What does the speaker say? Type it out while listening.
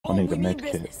I need a med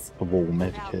kit, a wall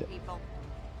med kit.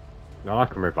 No, I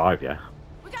can revive you.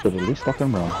 But at least I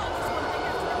can run.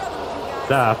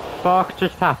 The fuck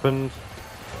just happened?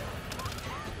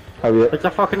 Oh yeah, It's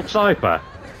a fucking sniper.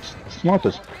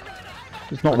 snipers.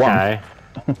 It's not Okay.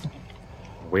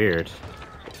 Weird.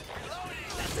 one.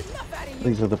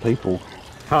 These are the people.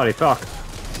 Holy fuck.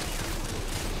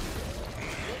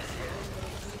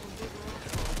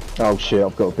 Oh shit,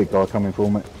 I've got a big guy coming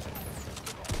for me.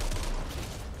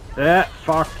 Yeah,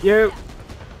 fuck you.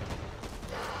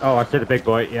 Oh, I see the big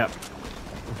boy, yep.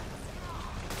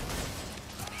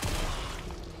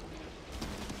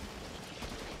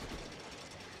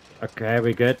 Okay,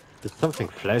 we good? There's something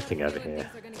floating over here.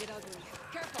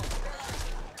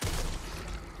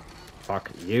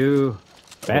 Fuck you.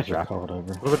 Bear trap.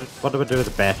 What do I do with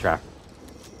the bear trap?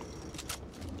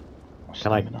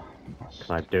 Can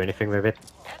I do anything with it?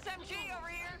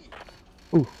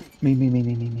 Ooh,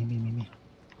 me.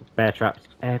 Bear traps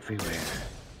everywhere.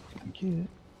 Thank you.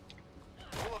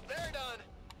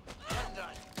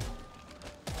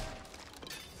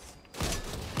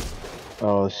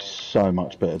 Oh, it's so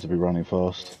much better to be running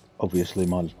fast. Obviously,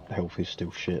 my health is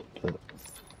still shit, but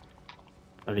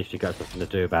At least you got something to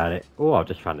do about it. Oh, I've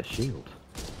just found a shield.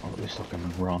 at least I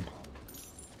can run.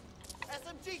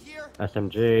 SMG here.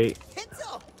 SMG.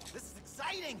 Hinto! This is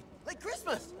exciting! Like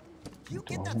Christmas! Do you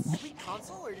Do get I that want that? sweet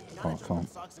console or did Oh, I not just can't.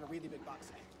 socks in a really big box?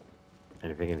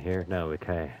 Anything in here? No,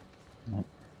 okay. No.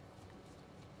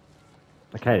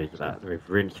 Okay, we've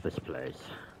rinsed this place.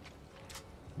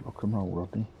 Rock and roll,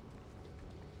 Rodney.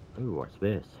 Ooh, what's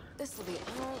this? This will be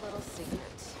our little secret.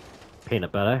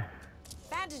 Peanut butter.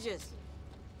 Bandages.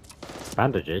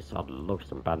 Bandages? I'd love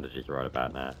some bandages right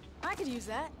about now. I could use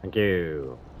that. Thank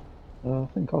you. I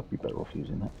think I'd be better off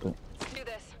using that, but Do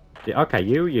this. Yeah, okay,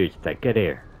 you use that. Get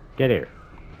here. Get here.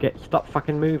 Stop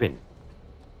fucking moving.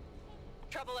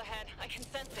 Trouble ahead. I can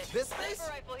sense it. This Sniper face?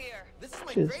 rifle here. This is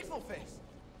my Cheers. grateful face.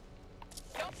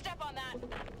 Don't step on that.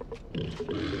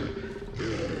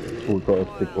 we've got a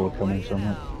big boy coming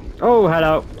somewhere. Oh,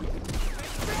 hello.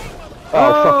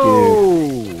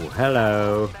 Oh,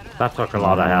 Hello. That took a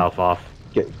lot of health off.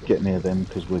 fuck you! Get near them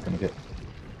because we're gonna get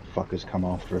fuckers come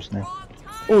after us now. Oh,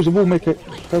 there's a wall med kit.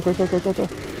 Go!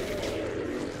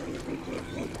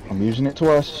 I'm using it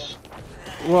twice.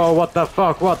 Whoa, what the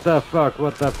fuck?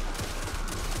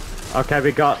 Okay,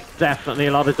 we got definitely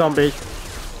a lot of zombies.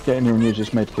 Get in here and use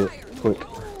this med kit, quick.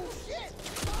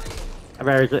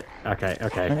 Where is it? Okay,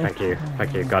 thank you.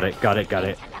 Got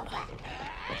it.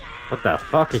 What the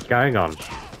fuck is going on?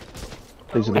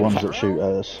 These are the ones that shoot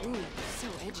at us. Ooh, so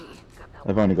edgy.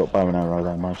 They've only got bow and arrow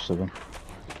though, most of them.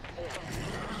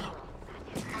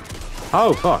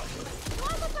 Oh, fuck. Do I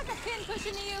look like a pin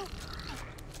pushing to you?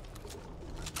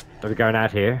 Are we going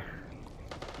out here?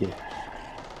 Yeah.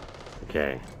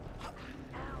 Okay.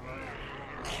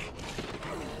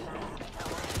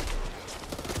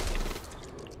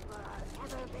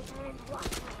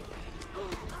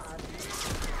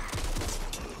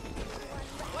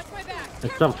 Watch my back.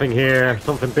 There's something here.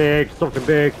 Something big.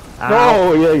 Ow.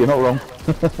 Oh yeah, you're not wrong.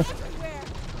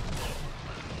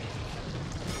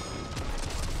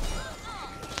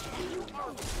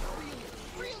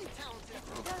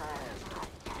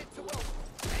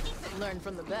 Learn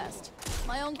from the best.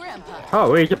 My own grandpa.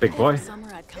 Oh, he's a big boy.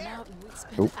 Summer I'd come out and we'd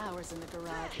spend Oop. hours in the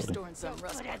garage storing some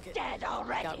rust bucket.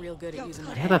 Got real good at using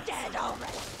my Who the,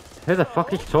 who the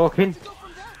fuck is talking?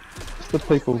 It's the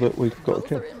people that we've got to Both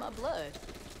kill. are in my blood.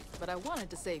 But I wanted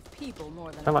to save people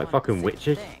more than Sound I like wanted to fucking save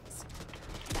witches. things.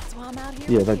 That's why I'm out here.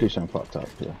 Yeah, with they you. do sound fucked up,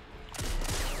 yeah.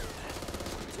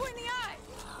 Between the eyes.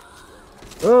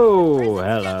 Oh,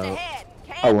 hello.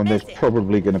 Oh, and there's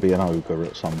probably going to be an ogre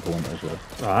at some point as well.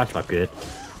 Oh, that's not good.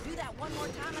 Do that one more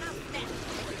time and I'll snap.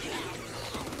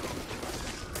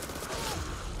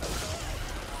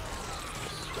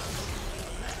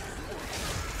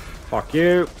 Fuck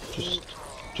you.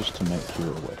 Just to make you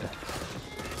aware.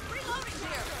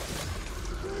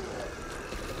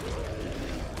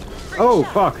 Oh,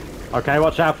 fuck. Okay,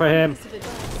 watch out for him.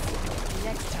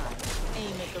 Next time,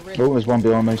 aim at the rim. Oh, there's one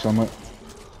behind me somewhere.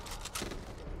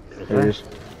 There he is.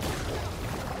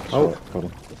 Oh. Sorry, got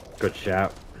him. Good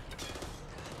shout.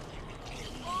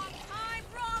 Wrong time,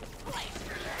 wrong place.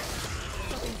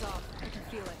 Something's off. I can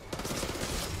feel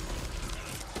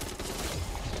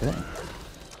it. Okay.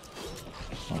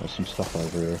 Oh, there's some stuff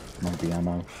over here. Maybe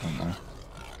ammo. I don't know.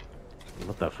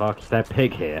 What the fuck? Is that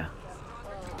pig here?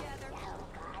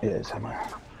 Yeah, it's ammo.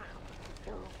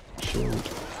 Shield.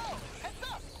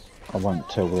 I won't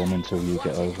tell them until you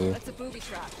get over here. That's a booby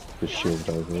trap. The shield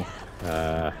over here.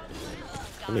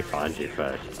 Let me find you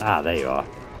first. Ah, there you are.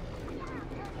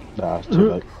 Nah, it's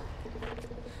too late.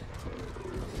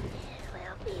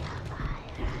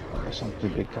 There's something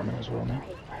big coming as well now.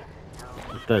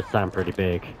 It does sound pretty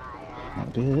big.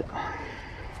 That'll be it.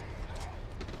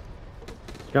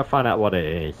 Gotta find out what it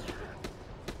is.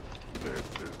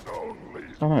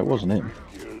 Oh no, it wasn't him.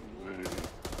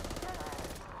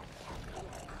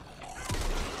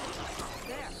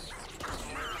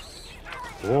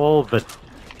 Whoa, but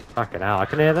fucking hell, I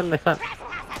can hear them. They sound.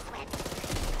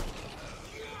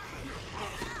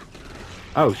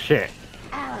 Oh shit.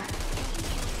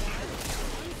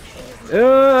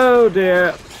 Oh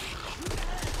dear.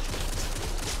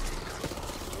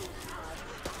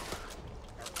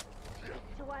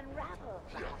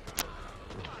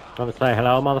 Want to say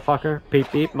hello, motherfucker?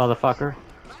 Beep beep, motherfucker.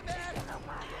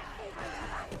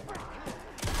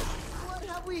 What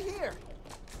have we here?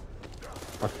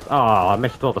 Oh, I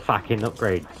missed all the fucking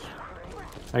upgrades.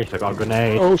 At least I got a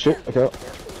grenade. Oh shit, okay.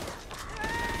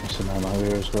 There's some ammo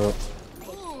here as well.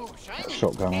 Ooh, shiny.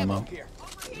 Shotgun ammo. Here.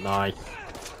 Nice.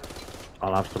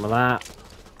 I'll have some of that.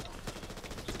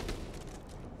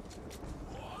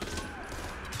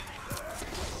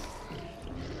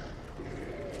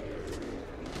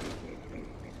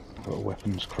 Got a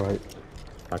weapons crate.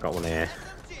 I got one here.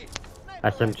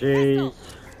 SMGs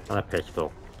and a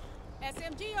pistol.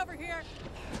 SMG over here.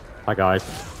 Hi guys.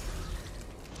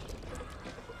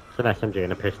 It's an SMG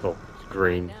and a pistol. It's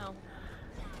green.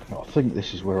 Now. I think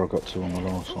this is where I got to on the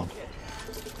last one.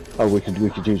 Oh, we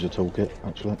could use a toolkit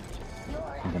actually.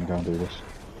 I'm gonna go and do this.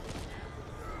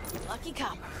 Lucky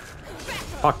copper.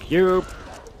 Fuck you!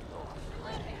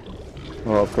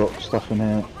 Oh, I've got stuff in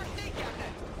here.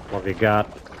 What have you got?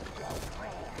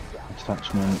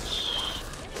 Attachments.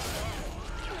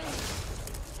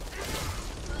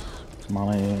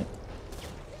 Money.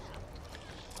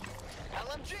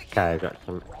 Okay, got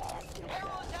some.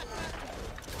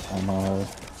 Ammo.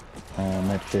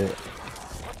 Medkit.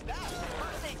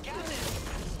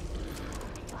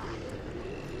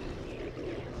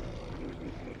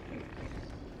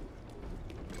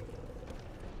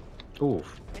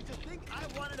 Oof. And to think I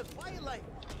wanted to fight like.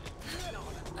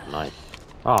 Nice.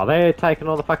 Oh, they're taking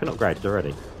all the fucking upgrades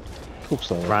already. Of course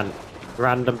they are.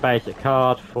 Random basic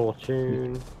card,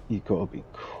 fortune. You gotta be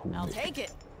cool. I'll take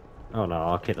it. Oh no,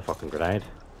 I'll keep the fucking grenade.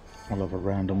 I'll have a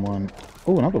random one.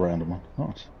 Oh, another random one.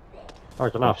 Nice. Oh,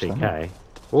 it's an Gosh, RPK.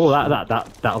 Oh,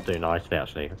 that'll do nicely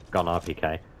actually. Got an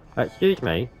RPK. Excuse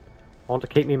me. I want to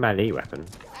keep my melee weapon.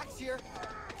 Axe here.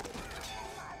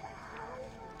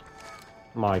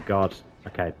 My god.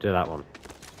 Okay, do that one.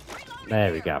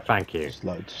 There we go. Thank you. There's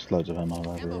loads of ammo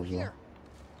over here Ammo as well. here.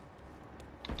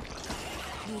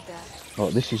 Need that. Oh,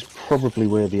 this is probably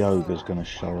where the ogre's gonna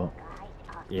show up.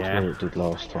 Where Yeah. it did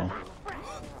last time.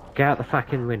 Get out the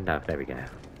fucking window. There we go.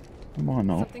 Why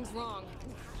not? Something's wrong.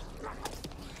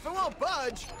 If it won't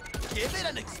budge, give it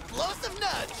an explosive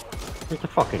nudge. It's a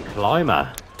fucking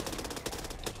climber.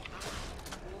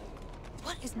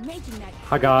 What is making that?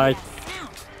 Hi guys. creepy-ass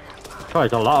sound?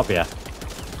 Tries a lot of you.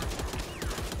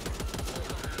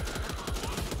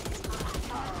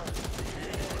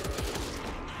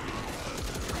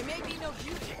 I may be no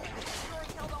beauty, but sure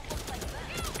as hell don't look like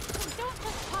that. Don't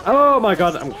just pop Oh my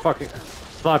god, I'm fucking.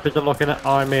 Snipers are looking at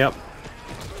eyeing me up.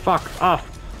 Fuck off.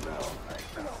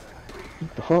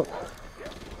 What the fuck?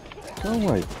 Go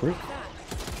away, prick.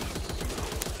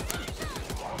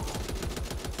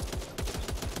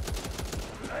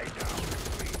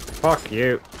 Fuck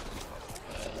you.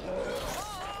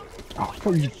 Oh,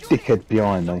 got you dickhead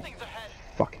behind me.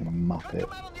 Fucking muppet.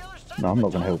 No, I'm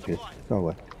not gonna help you. Go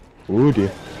away. Oh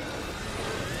dear.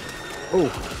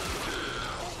 Oh.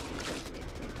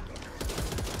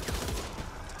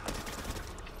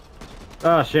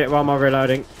 Oh shit, why am I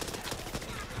reloading?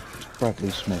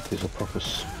 Bradley Smith is a proper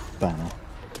spanner.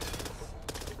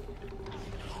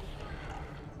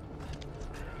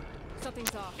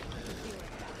 Something's off. I can feel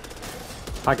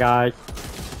it. Hi guys.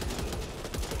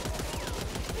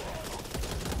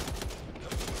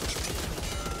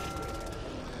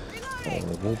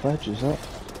 Wall badge, is that?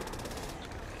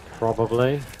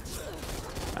 Probably.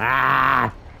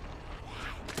 Ah!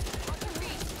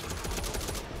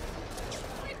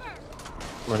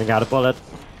 Running out of bullets.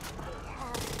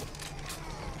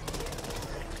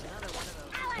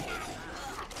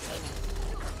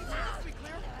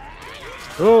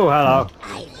 Oh, hello.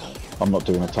 I'm not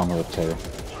doing a tunnel of terror.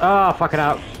 Ah, fuck it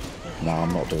out. No,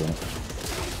 I'm not doing it.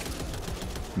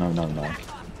 No, no, no.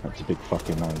 That's a big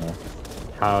fucking no-no.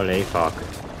 Holy fuck.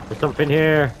 There's something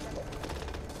here.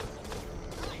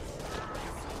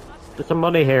 There's some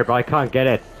money here, but I can't get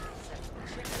it.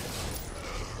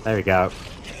 There we go.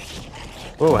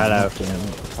 Oh, hello.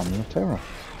 Tunnel of terror.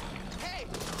 Hey,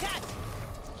 cat!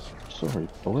 Sorry,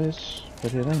 boys,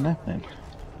 but it ain't happening.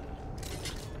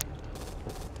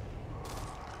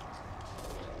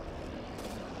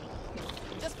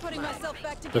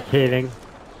 Just healing.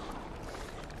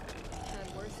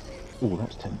 Had worse days. Oh,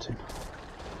 that's tempting.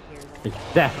 There's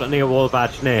definitely a wall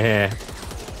badge near here.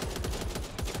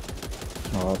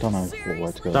 Oh, I don't know what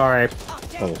way to go. Sorry.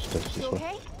 Oh, it's this You way.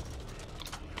 okay?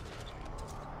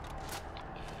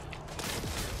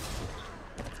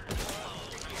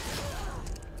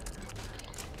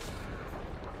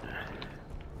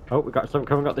 Oh, we got some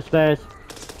coming up the stairs.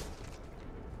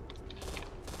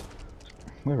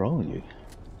 Where are you?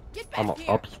 Get back I'm here.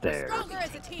 upstairs. We're stronger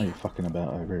as a Are team. you fucking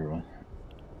about over here, right?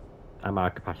 Ammo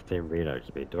capacity and reload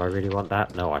speed. Do I really want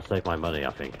that? No, I saved my money, I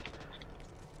think.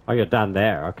 Oh, you're down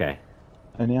there. Okay.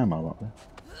 Any ammo up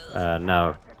there?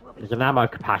 No. There's an ammo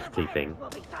capacity thing.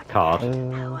 Card.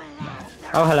 No.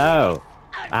 Oh, hello.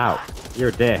 Ow. You're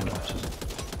a dick.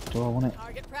 Do I want it?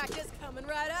 Target practice coming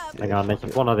right up. Hang on, there's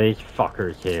one of these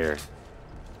fuckers here.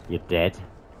 You dead?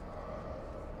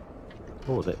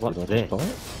 Oh, what's Did I just this? buy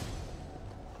it?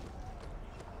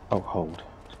 Oh, hold.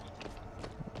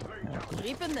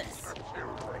 Keeping this.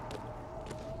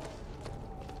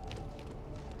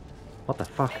 What the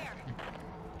fuck?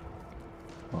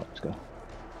 Right, let's go.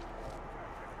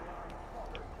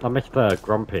 I'm Mr.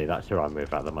 Grumpy, that's who I'm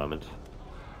with at the moment.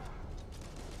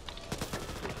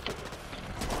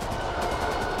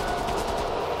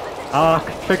 Ah,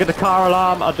 triggered the car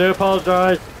alarm, I do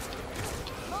apologise.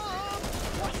 Mom!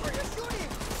 Watch where you're shooting!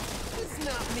 It's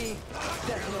not me.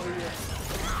 Definitely you.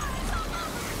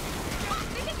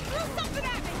 They just threw something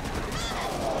at me.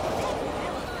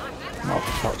 Oh,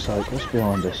 for fuck's sake, what's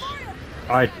behind us?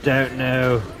 I don't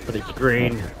know, but it's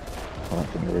green. I don't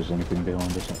think there is anything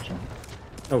behind us, actually.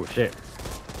 Oh shit.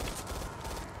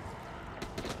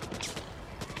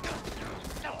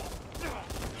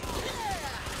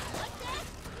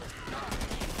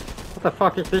 What the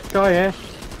fuck is this guy here?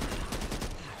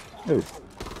 Oh,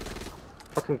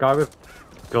 Fucking guy with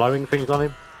glowing things on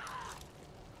him?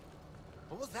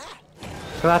 What was that?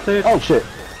 So that's it? oh shit!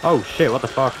 Oh shit, what the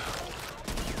fuck?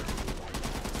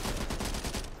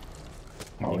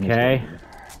 Oh, we need to Okay. get in.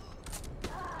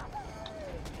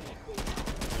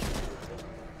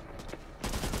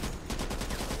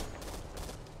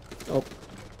 Oh,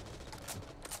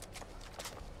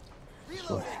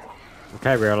 Reload.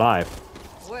 okay, we're alive.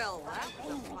 Well, that's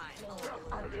a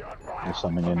final. There's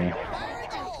something in here.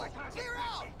 Clear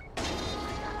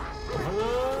out!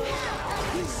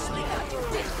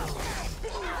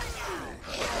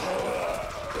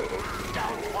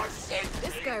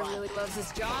 This guy really loves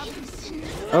his job.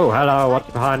 Oh, hello, what's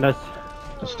behind us?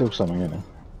 There's still something in there.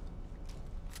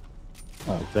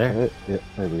 Oh, There? there? Yeah,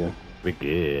 there we go. We're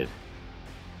good.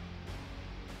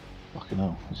 Fucking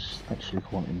hell, it's actually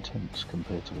quite intense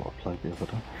compared to what I played the other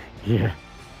day. Yeah.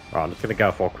 Right, I'm just gonna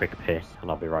go for a quick piss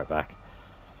and I'll be right back.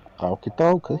 Okie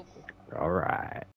dokie. Alright.